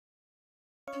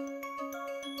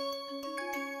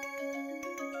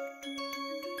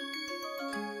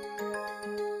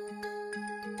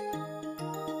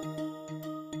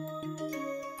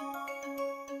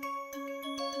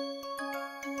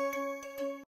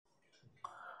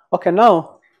Okay,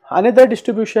 now another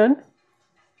distribution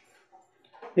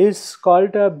is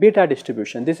called beta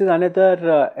distribution. This is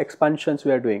another expansions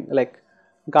we are doing, like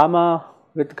gamma.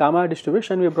 With gamma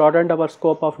distribution we broadened our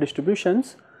scope of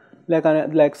distributions,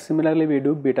 like similarly we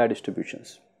do beta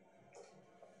distributions.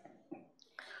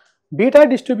 Beta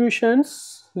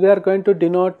distributions, we are going to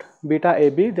denote beta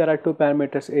AB. There are two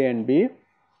parameters A and B,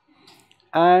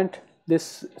 and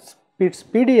this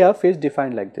PDF is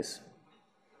defined like this.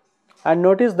 And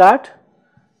notice that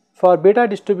for beta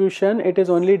distribution it is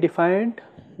only defined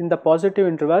in the positive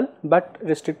interval but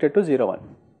restricted to 0,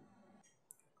 1.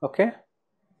 Okay.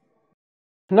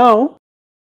 Now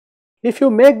if you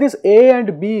make this A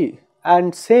and B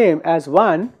and same as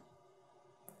 1,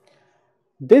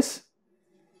 this,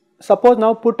 suppose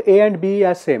now put A and B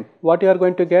as same, what you are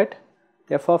going to get?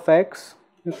 F of x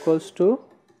equals to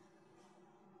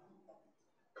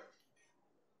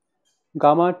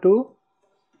gamma 2,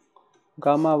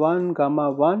 gamma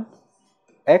 1,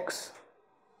 x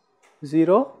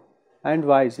 0 and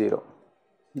y 0,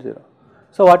 0.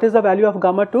 So what is the value of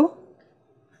gamma 2?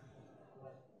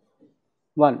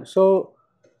 1. So,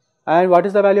 and what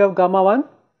is the value of gamma 1?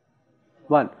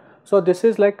 1. So this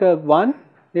is like a 1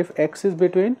 if x is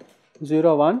between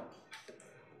 0, 1,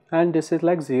 and this is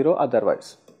like 0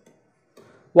 otherwise.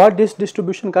 What this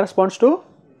distribution corresponds to?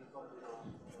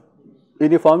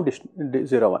 Uniform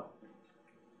 0, 1.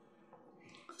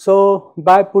 So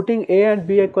by putting A and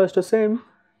B equals to same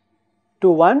to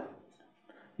 1,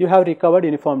 you have recovered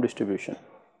uniform distribution.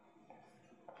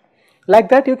 Like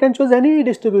that you can choose any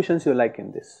distributions you like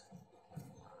in this.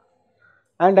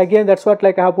 And again that's what,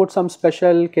 like I have put some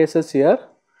special cases here.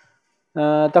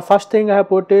 The first thing I have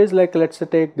put is, like, let's say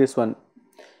take this one,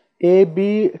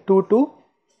 AB 2, 2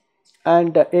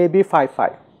 and AB 5,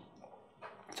 5.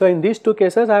 So in these two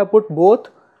cases I have put both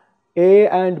A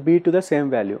and B to the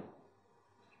same value.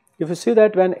 If you see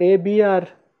that when A, B are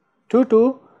 2,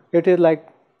 2, it is like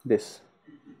this.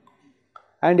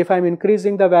 And if I am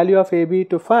increasing the value of AB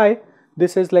to 5,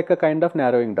 this is like a kind of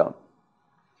narrowing down.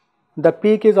 The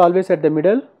peak is always at the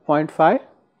middle, 0.5,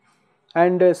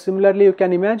 and similarly you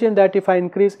can imagine that if I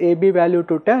increase AB value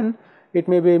to 10, it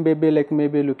may be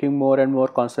maybe looking more and more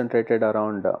concentrated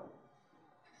around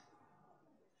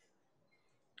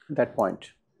that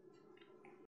point.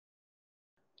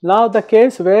 Now the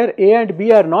case where A and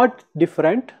B are not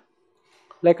different,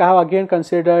 like I have again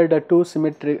considered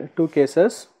two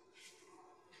cases.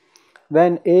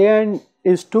 When A and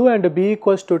is 2 and B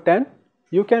equals to 10,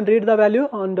 you can read the value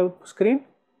on the screen.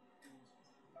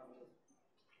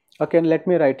 Okay, let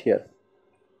me write here.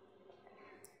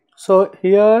 So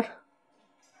here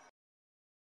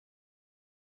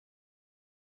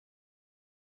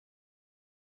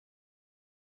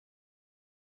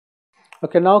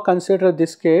okay, now consider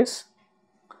this case.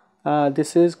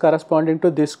 This is corresponding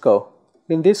to this curve.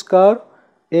 In this curve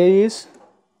A is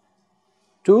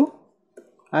 2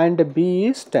 and B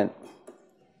is 10,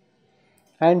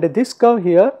 and this curve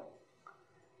here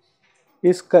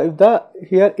is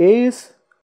here A is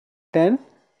 10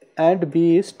 and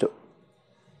B is 2.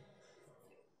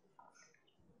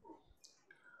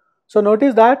 So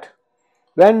notice that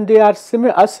when they are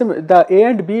the A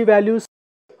and B values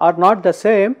are not the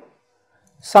same,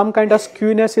 some kind of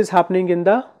skewness is happening in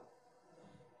the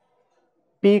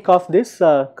peak of this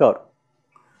curve.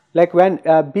 Like when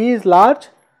B is large,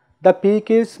 the peak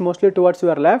is mostly towards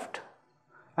your left,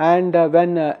 and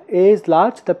when A is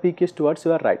large, the peak is towards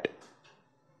your right.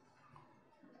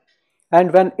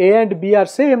 And when A and B are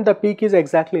same, the peak is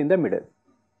exactly in the middle.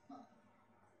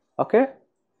 Okay.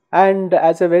 And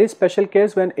as a very special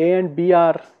case, when A and B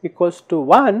are equals to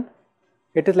 1,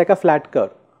 it is like a flat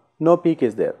curve, no peak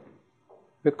is there,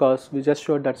 because we just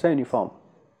showed that's a uniform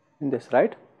in this,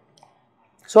 right.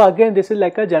 So again this is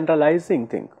like a generalizing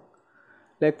thing,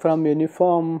 like from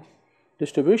uniform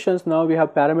distributions now we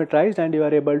have parameterized and you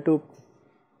are able to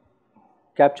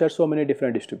capture so many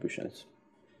different distributions.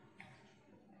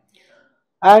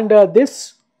 And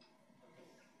this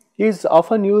is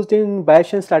often used in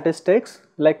Bayesian statistics.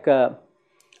 Like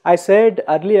I said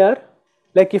earlier,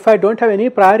 like if I don't have any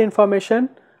prior information,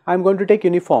 I am going to take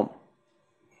uniform,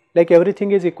 like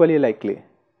everything is equally likely.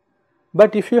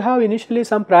 But if you have initially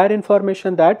some prior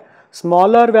information that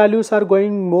smaller values are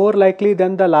going more likely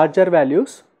than the larger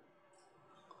values,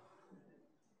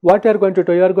 what you are going to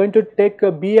do? You are going to take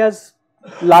B as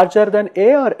larger than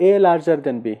A or A larger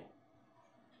than B?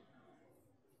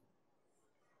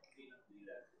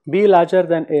 B larger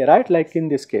than A, right, like in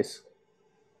this case,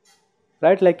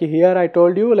 right, like here I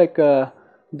told you, like the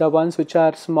ones which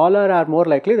are smaller are more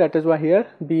likely, that is why here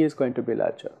B is going to be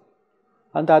larger.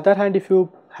 On the other hand, if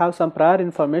you have some prior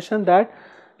information that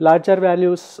larger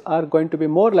values are going to be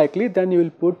more likely, then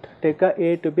you will take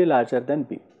a to be larger than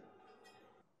B.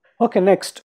 Okay,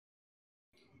 next,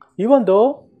 even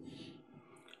though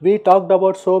we talked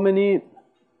about so many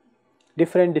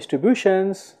different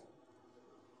distributions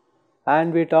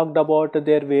and we talked about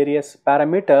their various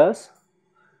parameters,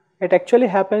 it actually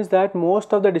happens that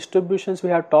most of the distributions we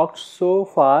have talked so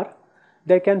far,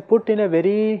 they can put in a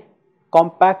very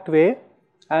compact way,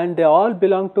 and they all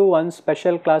belong to one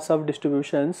special class of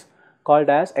distributions called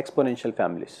as exponential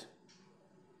families.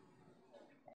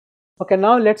 Okay,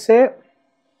 now let's say,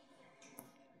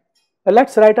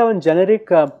 let's write a generic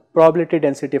probability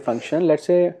density function. Let's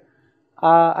say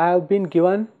I have been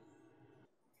given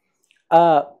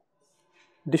a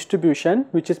distribution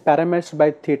which is parameterized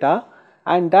by theta,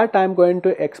 and that I am going to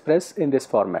express in this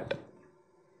format.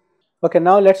 Okay,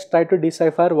 now let's try to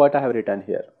decipher what I have written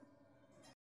here.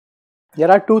 There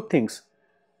are two things: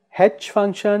 h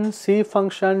function, c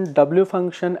function, w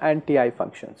function and ti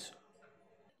functions.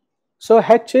 So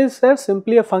h is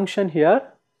simply a function here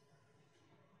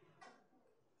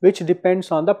which depends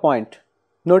on the point.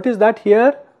 Notice that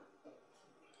here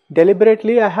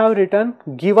deliberately I have written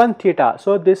given theta.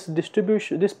 So this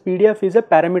distribution, this PDF is a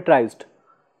parameterized.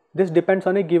 This depends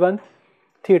on a given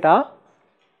theta,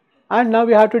 and now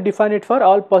we have to define it for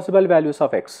all possible values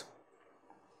of x.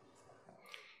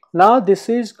 Now this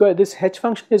h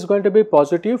function is going to be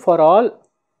positive for all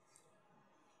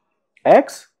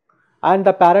x, and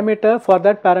the parameter for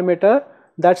that parameter,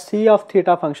 that c of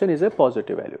theta function is a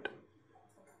positive valued.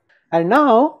 And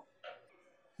now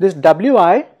this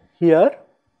wi here,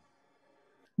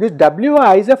 this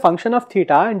wi is a function of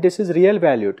theta and this is real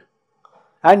valued,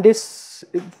 and this,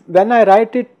 when I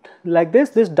write it like this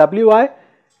wi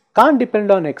can't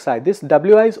depend on xi, this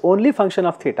wi is only function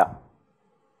of theta.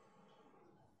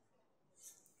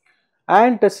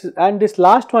 And this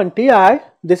last one ti,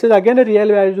 this is again a real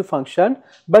valued function,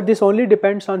 but this only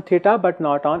depends on theta but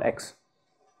not on x.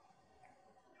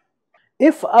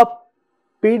 If a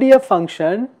PDF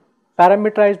function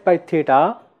parameterized by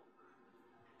theta,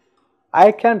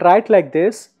 I can write like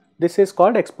this is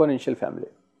called exponential family.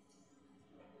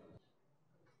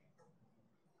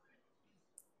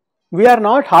 We are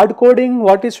not hard coding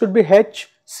what is should be h,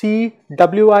 c,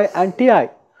 wi and ti.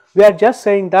 We are just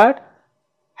saying that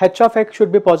h of x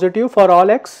should be positive for all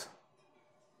x,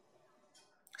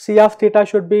 c of theta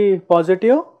should be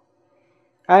positive,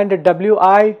 and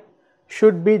wi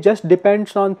should be just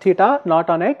depends on theta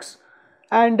not on x,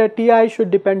 and ti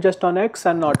should depend just on x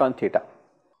and not on theta.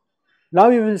 Now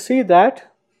you will see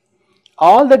that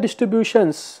all the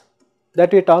distributions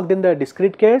that we talked in the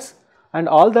discrete case and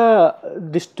all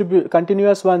the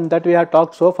continuous one that we have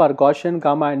talked so far, Gaussian,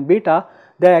 gamma and beta,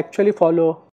 they actually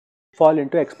fall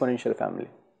into exponential family.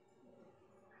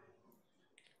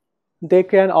 They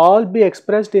can all be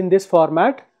expressed in this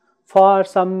format for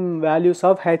some values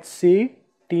of h, c,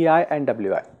 ti and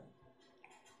wi.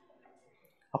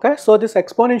 Okay, so this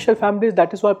exponential families,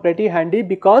 that is why pretty handy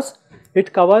because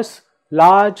it covers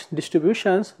large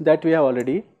distributions that we have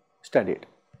already studied.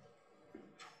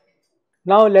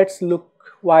 Now let's look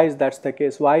why is that the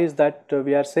case, why is that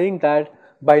we are saying that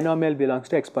binomial belongs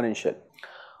to exponential.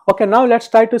 Okay, now let's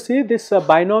try to see this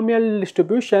binomial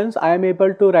distributions. I am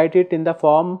able to write it in the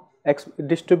form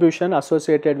distribution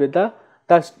associated with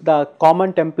the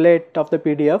common template of the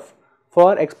PDF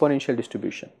for exponential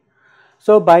distribution.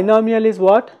 So binomial is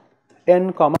what?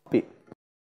 N comma p.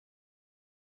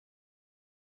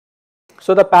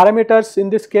 So the parameters in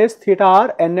this case theta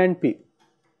are n and p.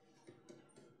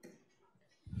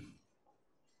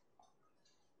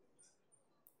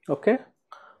 Okay.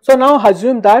 So now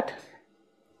assume that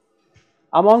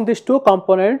among these two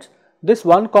components, this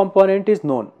one component is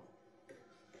known.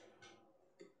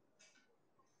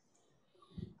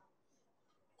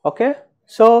 Okay.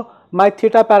 So my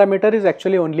theta parameter is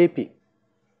actually only p.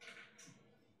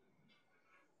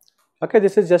 Okay,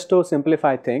 this is just to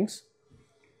simplify things.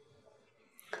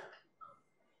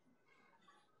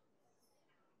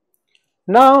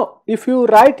 Now if you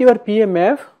write your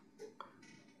PMF,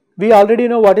 we already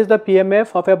know what is the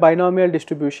PMF of a binomial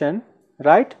distribution,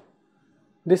 right?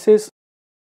 This is,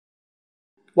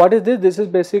 what is this? This is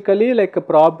basically like a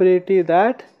probability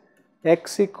that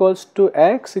x equals to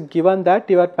x given that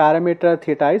your parameter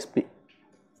theta is p.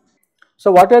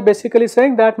 So what we are basically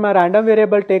saying that my random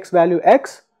variable takes value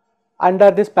x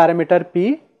under this parameter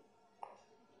p,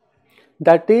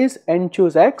 that is n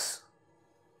choose x,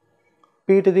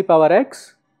 p to the power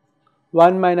x,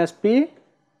 1 minus p,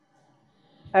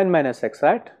 n minus x,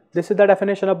 right? This is the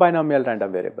definition of binomial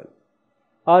random variable,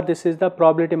 or this is the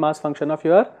probability mass function of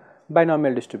your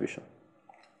binomial distribution.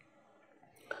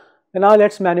 And now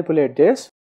let's manipulate this.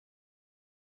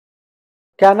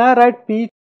 Can I write p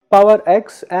power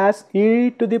x as e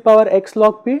to the power x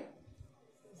log p?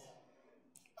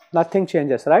 Nothing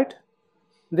changes, right?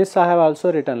 This I have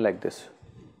also written like this.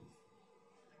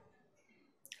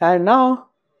 And now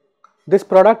this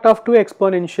product of two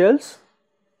exponentials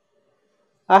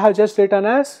I have just written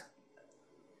as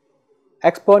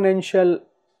exponential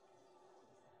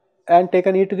and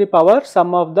taken e to the power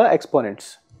sum of the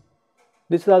exponents.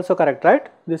 This is also correct, right?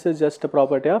 This is just a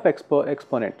property of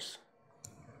exponents.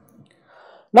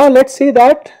 Now let's see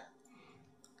that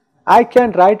I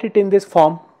can write it in this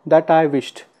form that I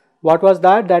wished. What was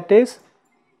that? That is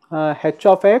h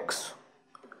of x,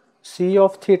 c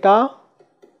of theta,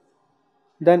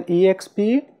 then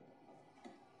exp,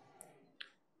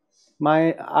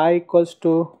 my I equals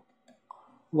to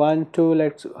 1, 2,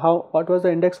 what was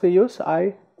the index we use?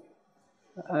 I,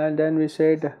 and then we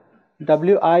said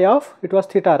wi of, it was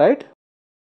theta, right?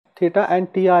 Theta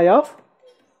and ti of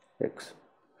x.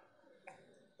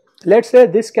 Let's say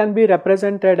this can be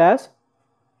represented as,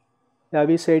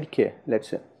 we said k, let's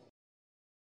say.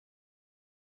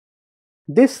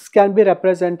 This can be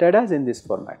represented as in this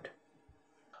format.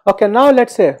 Okay, now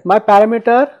let's say my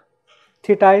parameter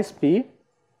theta is p.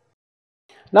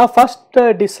 Now first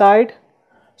decide,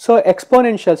 so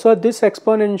exponential, so this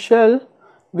exponential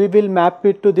we will map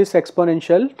it to this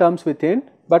exponential terms within,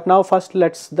 but now first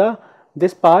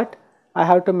this part I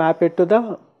have to map it to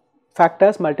the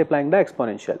factors multiplying the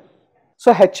exponential.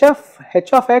 So h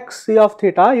of x c of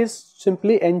theta is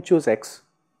simply n choose x,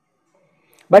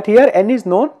 but here n is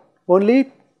known,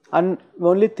 only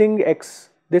thing x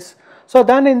this. So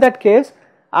then in that case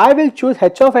I will choose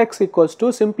h of x equals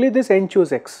to simply this n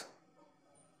choose x,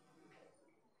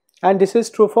 and this is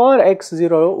true for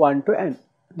x0, 1 to n.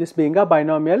 This being a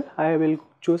binomial, I will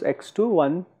choose x2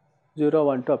 1 0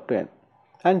 1 to up to n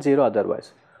and 0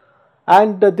 otherwise.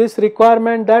 And this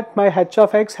requirement that my h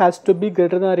of x has to be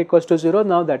greater than or equals to 0,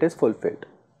 now that is fulfilled.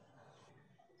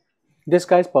 This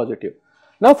guy is positive.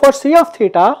 Now for c of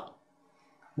theta,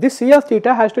 this c of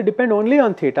theta has to depend only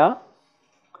on theta.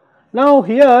 Now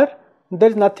here there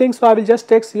is nothing, so I will just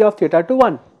take c of theta to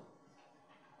 1.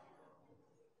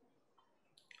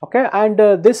 Okay, and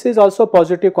this is also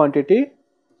positive quantity.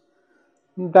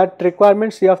 That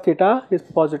requirement c of theta is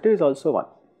positive is also 1.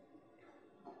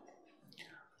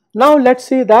 Now let's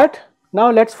see that,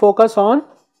 now let's focus on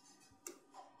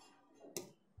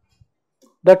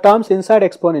the terms inside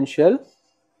exponential.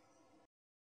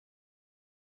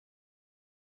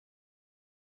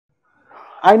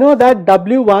 I know that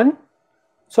w1,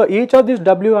 so each of these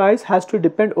wi's has to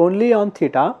depend only on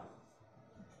theta.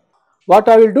 What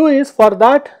I will do is, for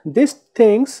that these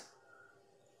things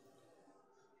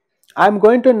I am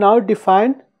going to now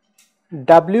define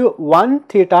w1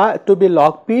 theta to be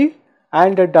log p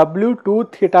and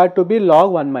w2 theta to be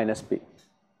log 1 minus p.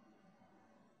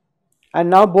 And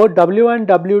now both w and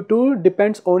w2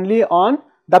 depends only on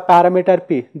the parameter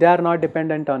p, they are not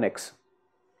dependent on x.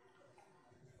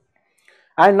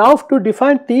 And now to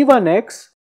define t1x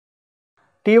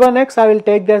I will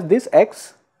take this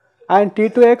x, and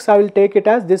t2x I will take it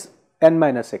as this n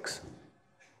minus x.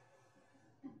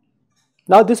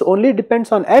 Now this only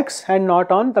depends on x and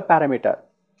not on the parameter.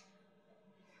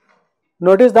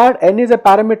 Notice that n is a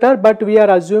parameter, but we are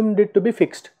assumed it to be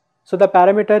fixed. So the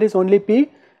parameter is only p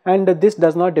and this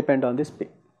does not depend on this p.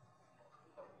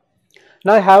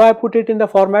 Now have I put it in the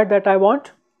format that I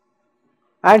want?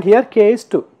 And here k is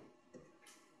 2,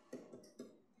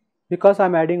 because I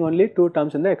am adding only 2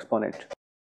 terms in the exponent.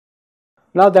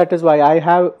 Now that is why I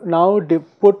have now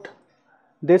put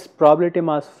this probability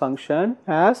mass function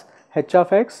as h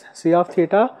of x c of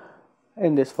theta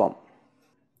in this form,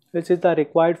 which is the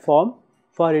required form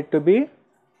for it to be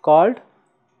called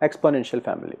exponential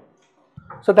family.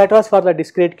 So that was for the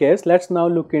discrete case. Let us now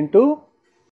look into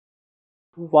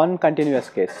one continuous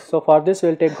case. So for this we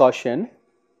will take Gaussian.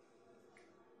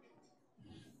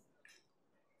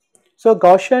 So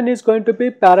Gaussian is going to be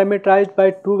parameterized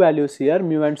by two values here,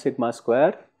 mu and sigma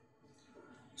square.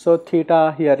 So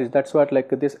theta here is, that's what, like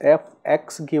this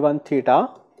fx given theta,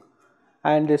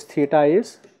 and this theta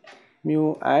is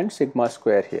mu and sigma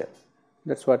square here,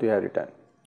 that's what we have written.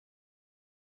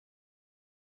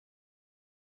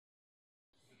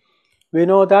 We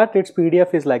know that its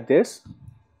PDF is like this.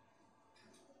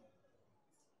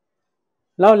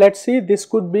 Now let us see, this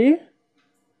could be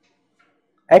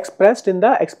expressed in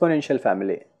the exponential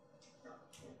family.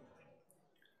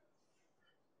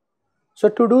 So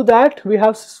to do that, we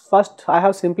have first, I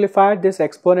have simplified this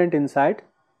exponent inside,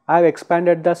 I have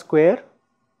expanded the square,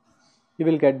 you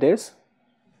will get this.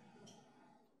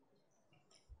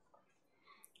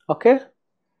 Okay.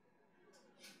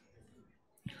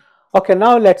 Okay,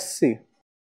 now let's see.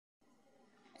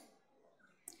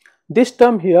 This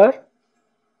term here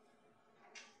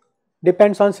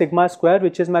depends on sigma square,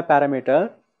 which is my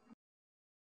parameter.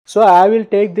 So I will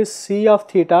take this c of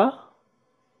theta.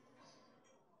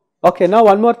 Okay, now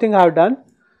one more thing I have done.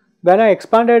 When I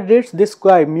expanded this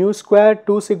square, mu square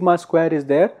 2 sigma square is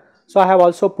there. So I have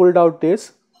also pulled out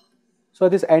this. So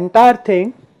this entire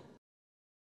thing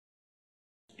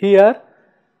here,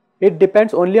 it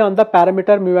depends only on the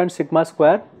parameter mu and sigma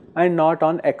square and not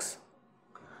on x.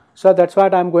 So that's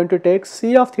what I am going to take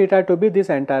c of theta to be this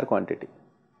entire quantity,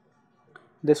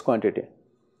 this quantity,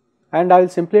 and I will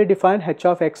simply define h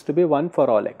of x to be 1 for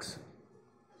all x.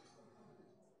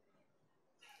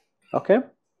 Okay.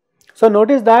 So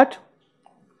notice that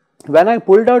when I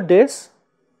pulled out this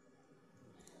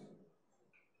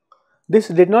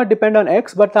did not depend on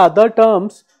x, but the other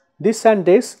terms, this and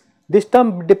this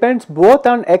term depends both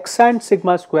on x and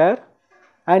sigma square,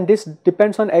 and this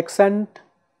depends on x and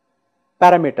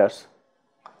parameters.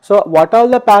 So what all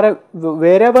the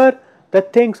wherever the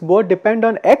things both depend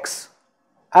on x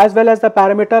as well as the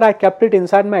parameter, I kept it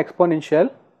inside my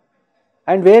exponential,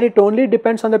 and where it only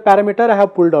depends on the parameter, I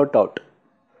have pulled out,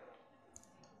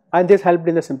 and this helped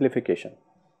in the simplification.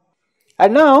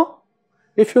 And now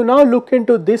if you now look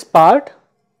into this part,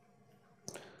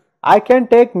 I can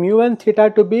take mu and theta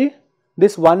to be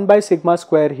this 1 by sigma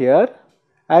square here,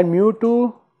 and mu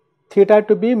to theta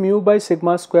to be mu by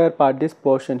sigma square part, this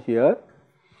portion here,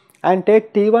 and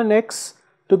take t1x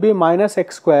to be minus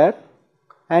x square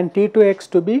and t2x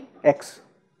to be x,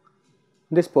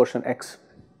 this portion x.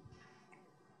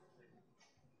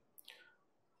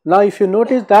 Now if you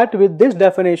notice that with this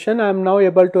definition, I am now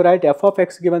able to write f of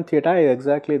x given theta is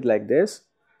exactly like this,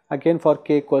 again for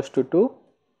k equals to 2.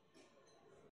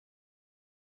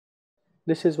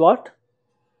 This is what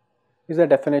is the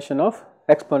definition of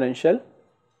exponential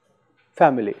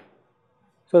family.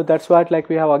 So that's what, like,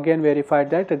 we have again verified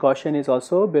that the Gaussian is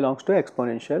also belongs to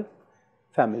exponential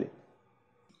family.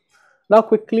 Now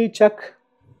quickly check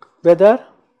whether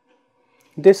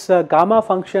this gamma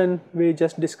function we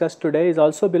just discussed today is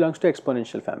also belongs to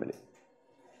exponential family.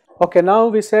 Okay, now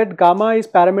we said gamma is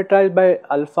parameterized by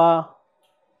alpha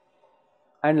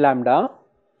and lambda,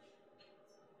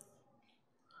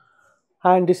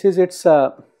 and this is its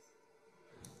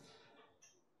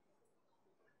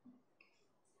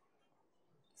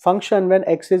function when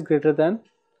x is greater than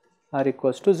or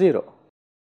equals to 0,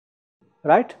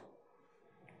 right?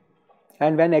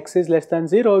 And when x is less than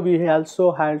 0, we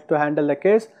also have to handle the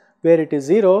case where it is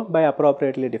 0 by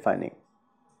appropriately defining.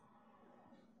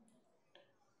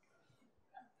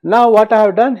 Now what I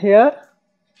have done here,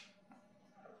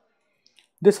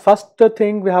 this first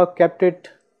thing we have kept it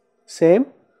same,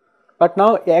 but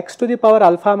now x to the power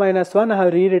alpha minus 1 I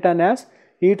have rewritten as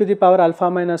e to the power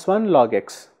alpha minus 1 log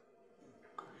x.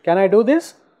 Can I do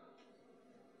this?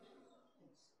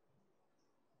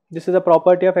 This is the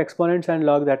property of exponents and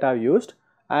log that I have used,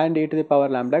 and e to the power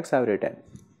lambda x I have written.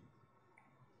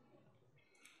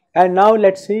 And now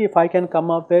let us see if I can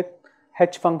come up with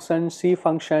h function, c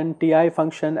function, ti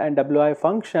function and wi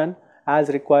function as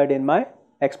required in my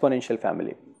exponential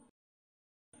family.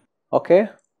 Okay,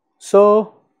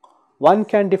 so one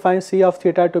can define c of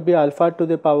theta to be alpha to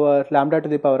the power lambda to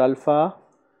the power alpha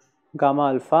gamma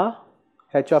alpha,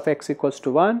 h of x equals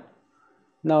to 1.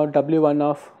 Now w1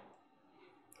 of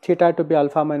theta to be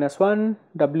alpha minus 1,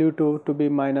 w2 to be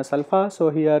minus alpha. So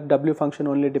here w function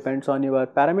only depends on your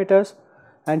parameters,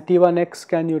 and t1x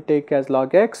can you take as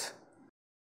log x,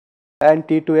 and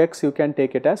t2x you can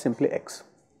take it as simply x.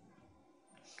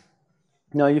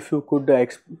 Now if you could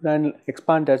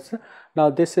expand that, now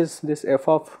this is this f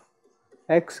of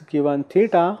x given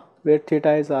theta, where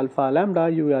theta is alpha lambda,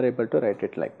 you are able to write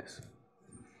it like this.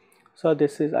 So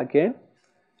this is again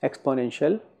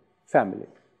exponential family.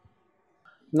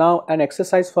 Now an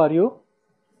exercise for you,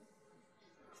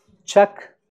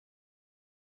 check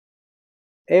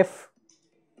if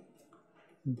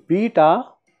beta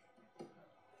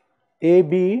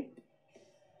AB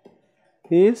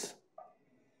is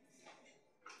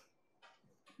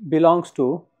belongs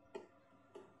to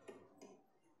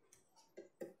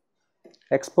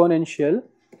exponential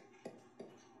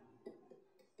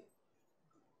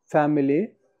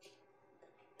family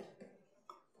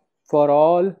for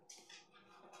all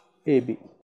AB.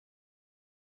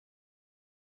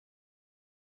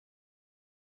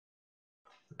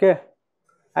 Okay,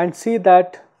 and see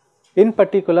that in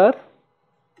particular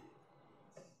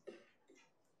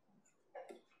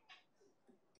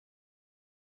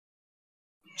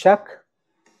check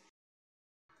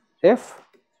if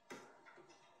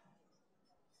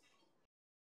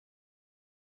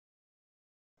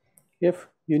if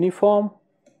uniform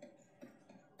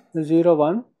 0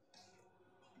 1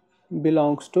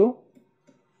 belongs to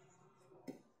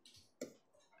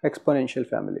exponential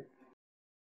family.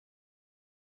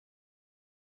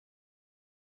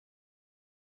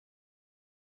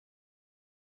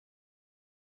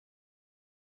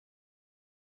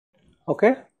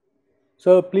 Okay,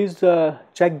 so please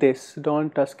check this,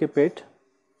 don't skip it.